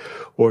week,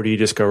 or do you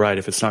just go, right,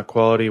 if it's not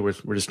quality,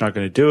 we're just not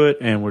going to do it,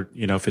 and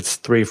if it's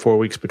 3-4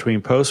 weeks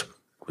between posts,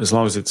 as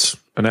long as it's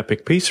an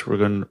epic piece,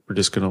 we're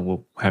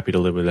happy to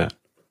live with that.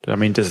 I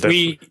mean, does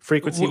the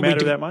frequency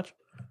matter that much?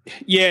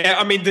 Yeah,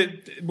 I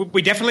mean,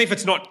 we definitely, if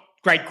it's not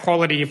great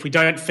quality, if we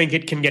don't think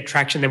it can get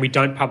traction, then we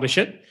don't publish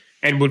it.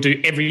 And we'll do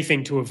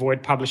everything to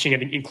avoid publishing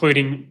it,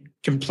 including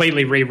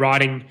completely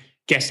rewriting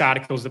guest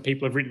articles that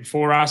people have written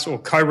for us, or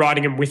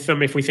co-writing them with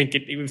them if we think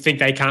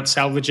they can't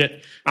salvage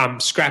it,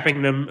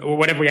 scrapping them, or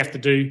whatever we have to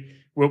do.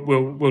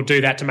 We'll do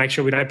that to make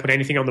sure we don't put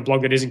anything on the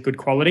blog that isn't good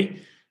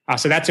quality.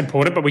 So that's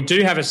important. But we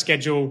do have a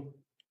schedule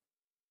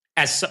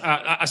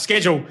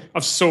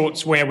of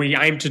sorts where we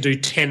aim to do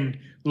 10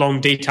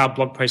 long, detailed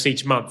blog posts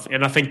each month,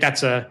 and I think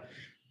that's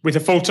with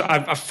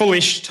a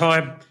full-ish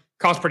time.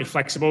 Kyle's pretty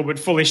flexible, but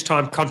full-ish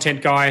time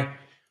content guy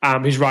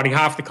who's writing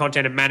half the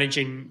content and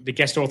managing the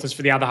guest authors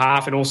for the other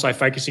half, and also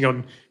focusing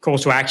on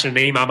calls to action and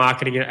email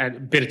marketing and a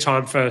bit of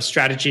time for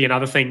strategy and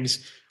other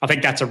things. I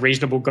think that's a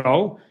reasonable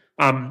goal.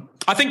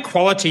 I think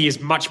quality is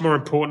much more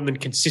important than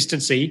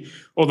consistency,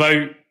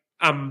 although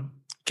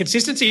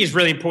consistency is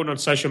really important on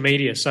social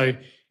media. So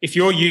if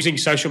you're using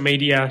social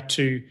media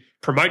to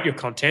promote your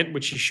content,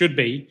 which you should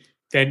be,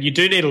 then you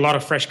do need a lot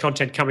of fresh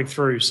content coming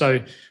through.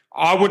 So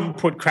I wouldn't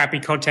put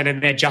crappy content in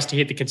there just to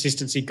hit the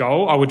consistency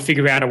goal. I would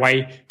figure out a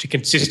way to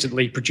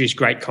consistently produce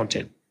great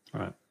content.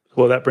 All right.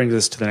 Well, that brings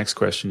us to the next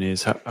question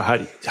is how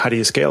do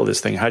you scale this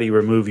thing? How do you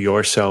remove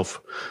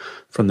yourself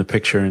from the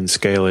picture and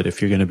scale it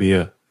if you're going to be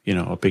a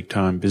big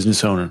time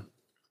business owner?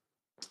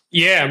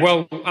 Yeah,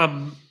 well,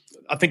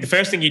 I think the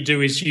first thing you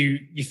do is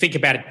you think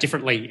about it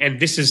differently. And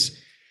this is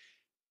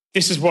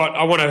what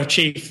I want to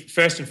achieve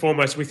first and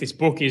foremost with this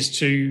book, is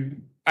to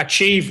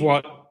achieve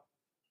what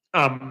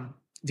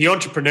the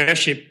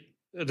entrepreneurship,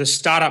 the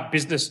startup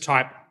business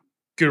type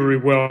guru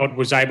world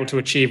was able to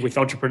achieve with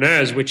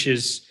entrepreneurs, which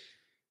is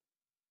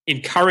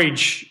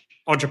encourage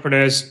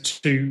entrepreneurs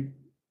to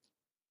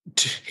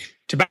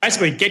to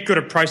basically get good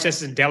at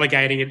processes and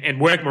delegating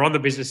and work more on the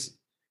business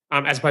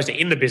as opposed to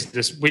in the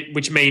business,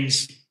 which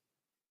means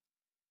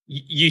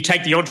you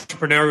take the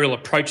entrepreneurial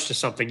approach to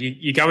something.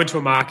 You go into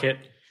a market,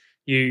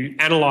 you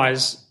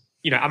analyze,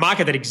 a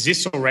market that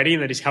exists already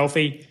and that is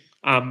healthy.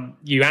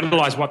 You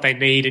analyze what they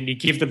need and you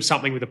give them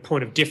something with a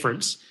point of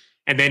difference,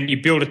 and then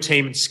you build a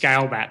team and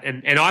scale that.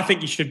 And I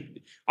think you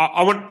should.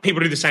 I want people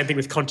to do the same thing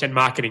with content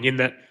marketing, in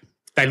that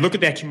they look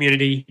at their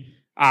community.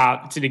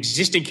 It's an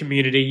existing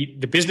community.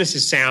 The business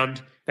is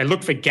sound. They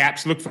look for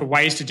gaps, look for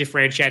ways to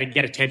differentiate and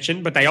get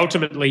attention, but they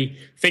ultimately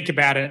think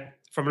about it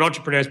from an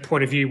entrepreneur's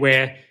point of view,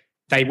 where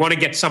they want to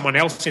get someone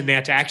else in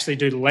there to actually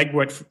do the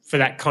legwork for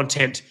that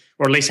content,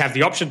 or at least have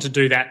the option to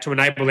do that to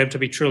enable them to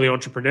be truly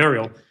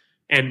entrepreneurial.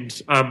 And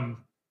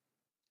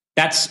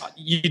that's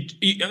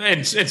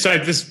and so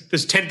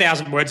there's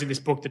 10,000 words in this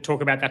book that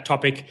talk about that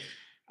topic.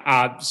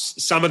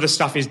 Some of the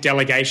stuff is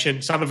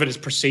delegation, some of it is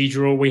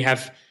procedural. We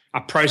have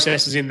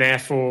processes in there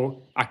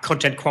for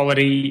content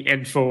quality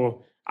and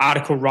for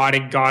article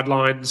writing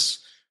guidelines,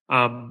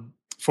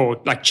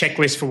 for like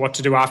checklists for what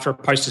to do after a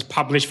post is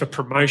published, for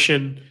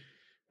promotion,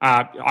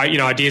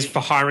 ideas for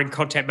hiring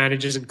content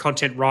managers and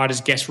content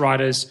writers, guest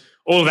writers.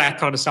 All of that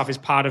kind of stuff is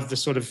part of the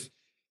sort of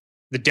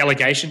the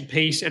delegation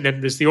piece. And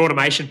then there's the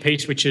automation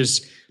piece, which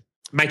is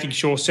making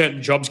sure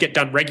certain jobs get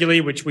done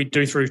regularly, which we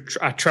do through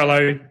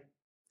Trello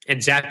and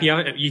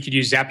Zapier. You could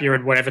use Zapier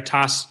and whatever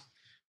task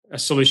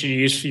solution you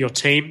use for your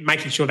team,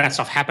 making sure that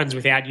stuff happens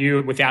without you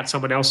and without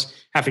someone else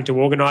having to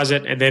organize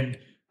it. And then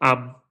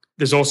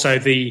there's also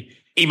the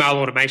email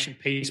automation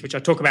piece, which I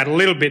talk about a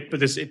little bit,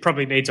 but it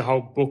probably needs a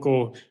whole book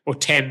or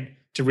 10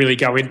 to really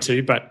go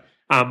into. But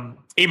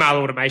email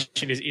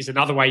automation is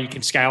another way you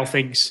can scale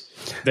things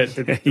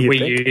that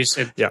we use.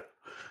 And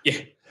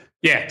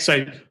yeah.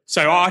 So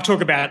I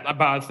talk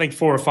about I think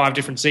 4 or 5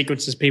 different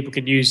sequences people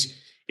can use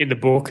in the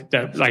book,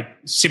 that like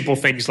simple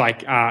things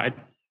like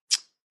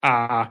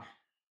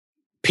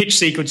pitch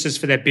sequences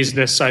for their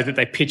business, so that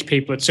they pitch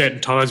people at certain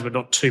times but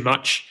not too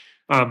much.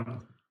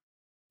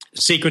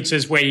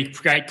 Sequences where you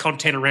create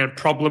content around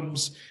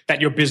problems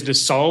that your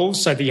business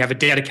solves, so that you have a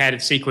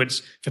dedicated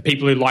sequence for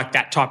people who like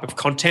that type of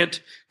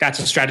content. That's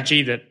a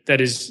strategy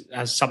that is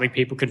something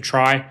people can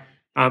try.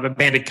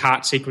 Abandoned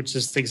cart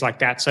sequences, things like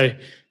that. So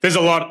there's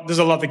a lot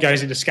that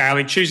goes into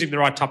scaling. Choosing the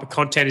right type of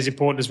content is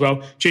important as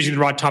well. Choosing the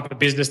right type of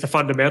business, the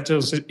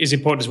fundamentals, is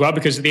important as well,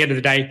 because at the end of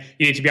the day,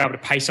 you need to be able to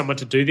pay someone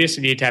to do this,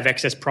 and you need to have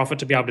excess profit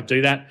to be able to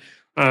do that.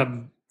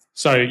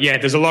 So yeah,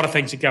 there's a lot of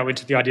things that go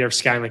into the idea of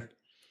scaling.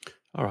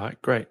 All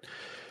right, great.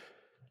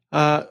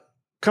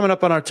 Coming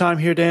up on our time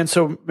here, Dan,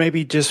 so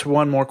maybe just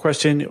one more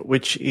question,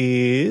 which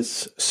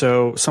is,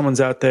 so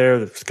someone's out there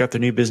that's got their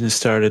new business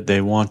started,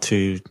 they want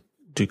to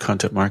do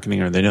content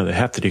marketing, or they know they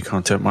have to do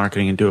content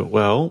marketing and do it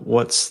well.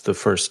 What's the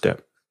first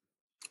step?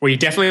 Well, you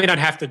definitely don't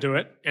have to do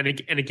it. And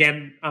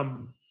again,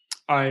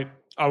 I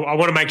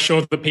want to make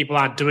sure that people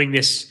aren't doing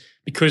this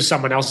because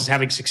someone else is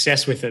having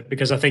success with it,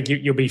 because I think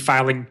you'll be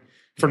failing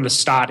from the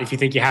start if you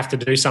think you have to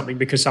do something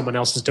because someone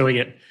else is doing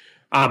it.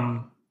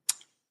 The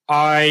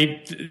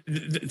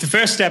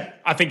first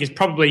step, I think, is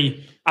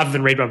probably, other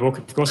than read my book,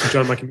 of course, and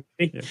join my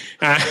community,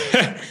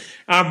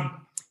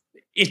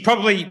 is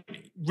probably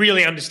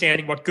really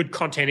understanding what good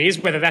content is,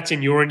 whether that's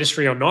in your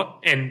industry or not.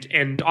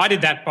 And I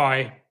did that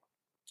by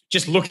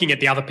just looking at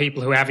the other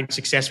people who are having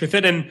success with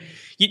it. And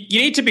you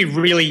need to be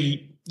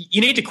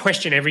you need to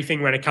question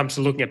everything when it comes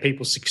to looking at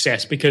people's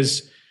success,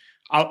 because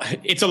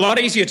it's a lot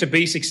easier to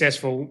be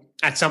successful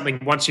at something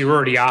once you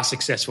already are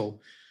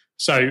successful.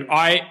 So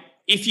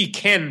if you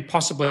can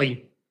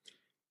possibly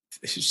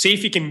see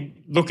if you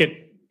can look at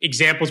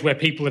examples where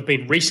people have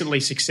been recently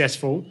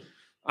successful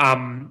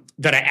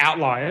that are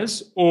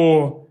outliers,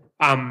 or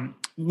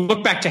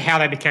look back to how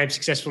they became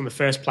successful in the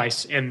first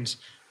place, and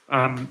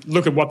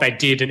look at what they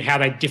did and how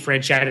they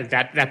differentiated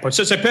that point.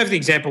 So perfect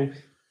example,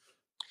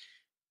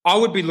 I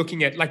would be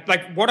looking at like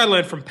what I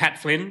learned from Pat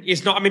Flynn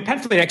is not, I mean,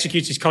 Pat Flynn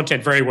executes his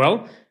content very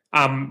well,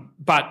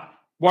 but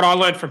what I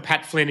learned from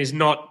Pat Flynn is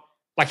not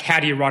like how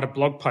do you write a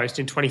blog post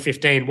in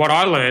 2015. What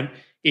I learned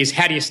is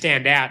how do you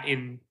stand out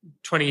in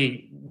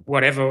 20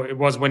 whatever it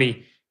was when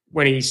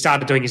he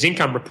started doing his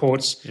income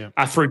reports,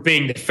 through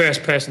being the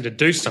first person to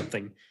do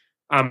something.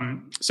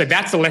 So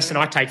that's the lesson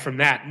I take from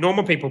that.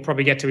 Normal people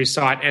probably get to his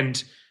site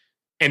and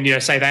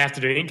say they have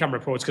to do income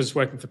reports because it's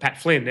working for Pat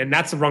Flynn, and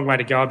that's the wrong way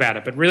to go about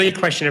it. But really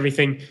question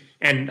everything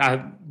and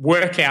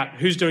work out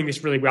who's doing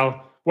this really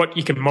well, what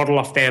you can model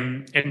off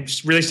them, and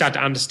just really start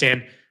to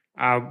understand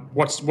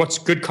what's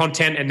good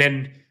content, and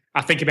then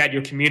think about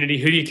your community,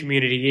 who your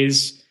community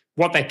is,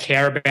 what they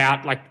care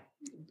about, like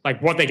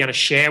what they're going to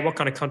share, what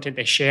kind of content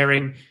they're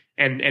sharing,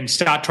 and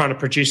start trying to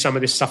produce some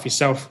of this stuff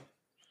yourself.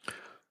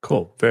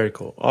 Cool. Very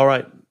cool. All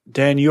right,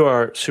 Dan, you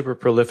are super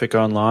prolific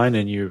online,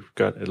 and you've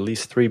got at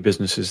least 3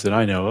 businesses that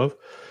I know of.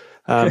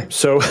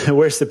 So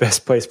where's the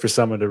best place for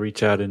someone to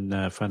reach out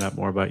and find out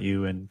more about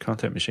you and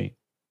Content Machine?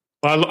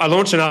 Well, I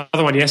launched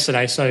another one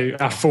yesterday, so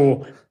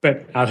 4,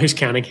 but who's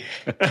counting?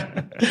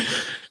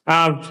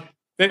 My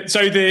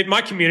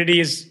community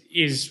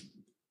is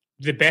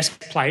the best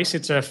place.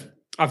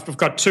 I've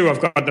got two. I've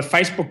got the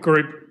Facebook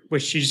group,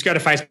 which you just go to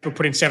Facebook,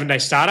 put in 7-Day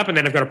Startup, and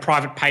then I've got a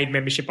private paid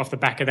membership off the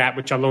back of that,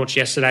 which I launched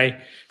yesterday,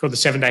 called the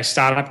 7-Day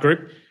Startup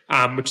Group,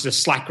 which is a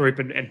Slack group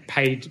and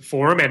paid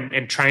forum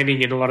and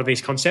training in a lot of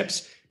these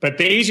concepts. But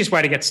the easiest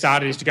way to get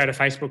started is to go to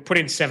Facebook, put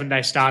in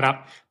 7-Day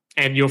Startup,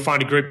 and you'll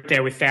find a group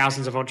there with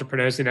thousands of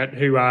entrepreneurs in it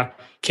who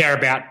care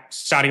about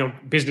starting on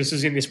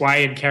businesses in this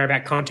way and care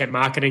about content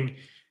marketing,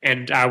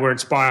 and were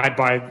inspired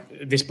by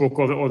this book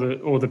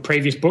or the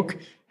previous book.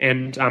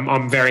 And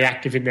I'm very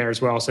active in there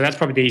as well. So that's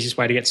probably the easiest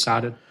way to get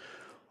started.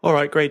 All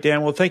right, great,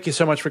 Dan. Well, thank you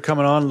so much for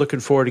coming on. Looking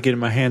forward to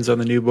getting my hands on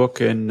the new book.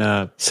 And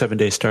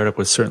 7-Day Startup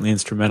was certainly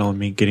instrumental in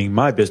me getting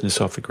my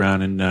business off the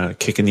ground and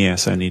kicking the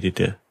ass I needed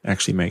to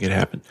actually make it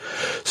happen.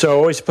 So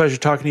always a pleasure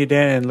talking to you,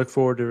 Dan, and look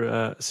forward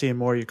to seeing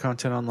more of your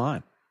content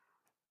online.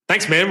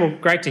 Thanks, man. Well,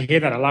 great to hear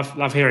that. I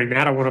love hearing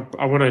that. I want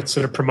to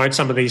sort of promote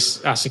some of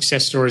these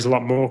success stories a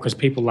lot more because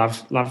people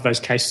love those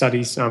case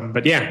studies.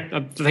 But yeah,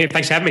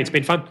 thanks for having me. It's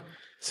been fun.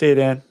 See you,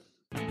 Dan.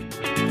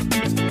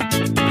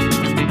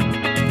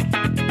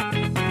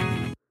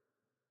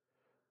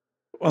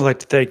 I'd like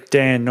to thank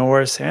Dan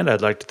Norris, and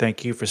I'd like to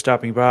thank you for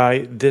stopping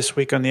by this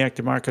week on the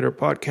Active Marketer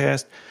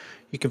podcast.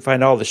 You can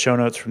find all the show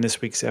notes from this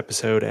week's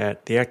episode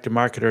at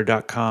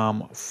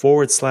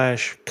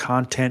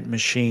theactivemarketer.com/content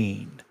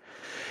machine.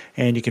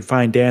 And you can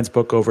find Dan's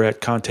book over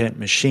at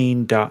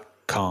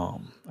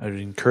contentmachine.com. I would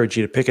encourage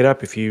you to pick it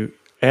up if you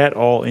at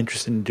all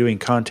interested in doing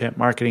content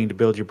marketing to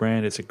build your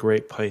brand. It's a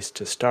great place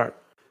to start.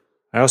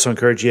 I also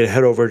encourage you to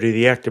head over to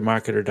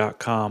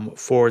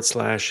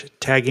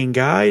theactivemarketer.com/tagging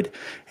guide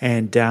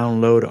and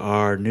download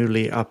our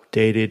newly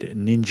updated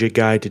Ninja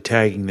Guide to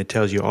Tagging that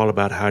tells you all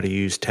about how to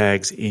use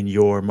tags in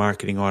your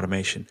marketing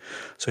automation.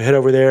 So head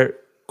over there,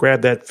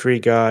 grab that free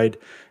guide,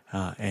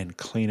 and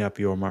clean up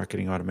your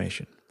marketing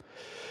automation.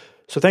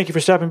 So thank you for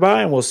stopping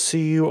by, and we'll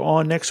see you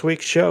on next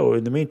week's show.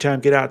 In the meantime,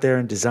 get out there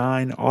and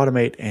design,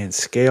 automate, and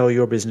scale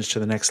your business to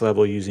the next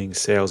level using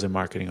sales and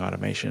marketing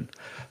automation.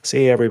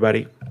 See you,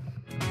 everybody.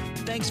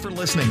 Thanks for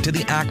listening to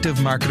the Active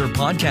Marketer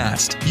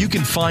Podcast. You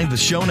can find the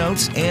show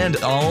notes and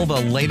all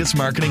the latest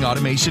marketing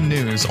automation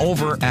news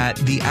over at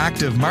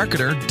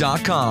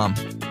theactivemarketer.com.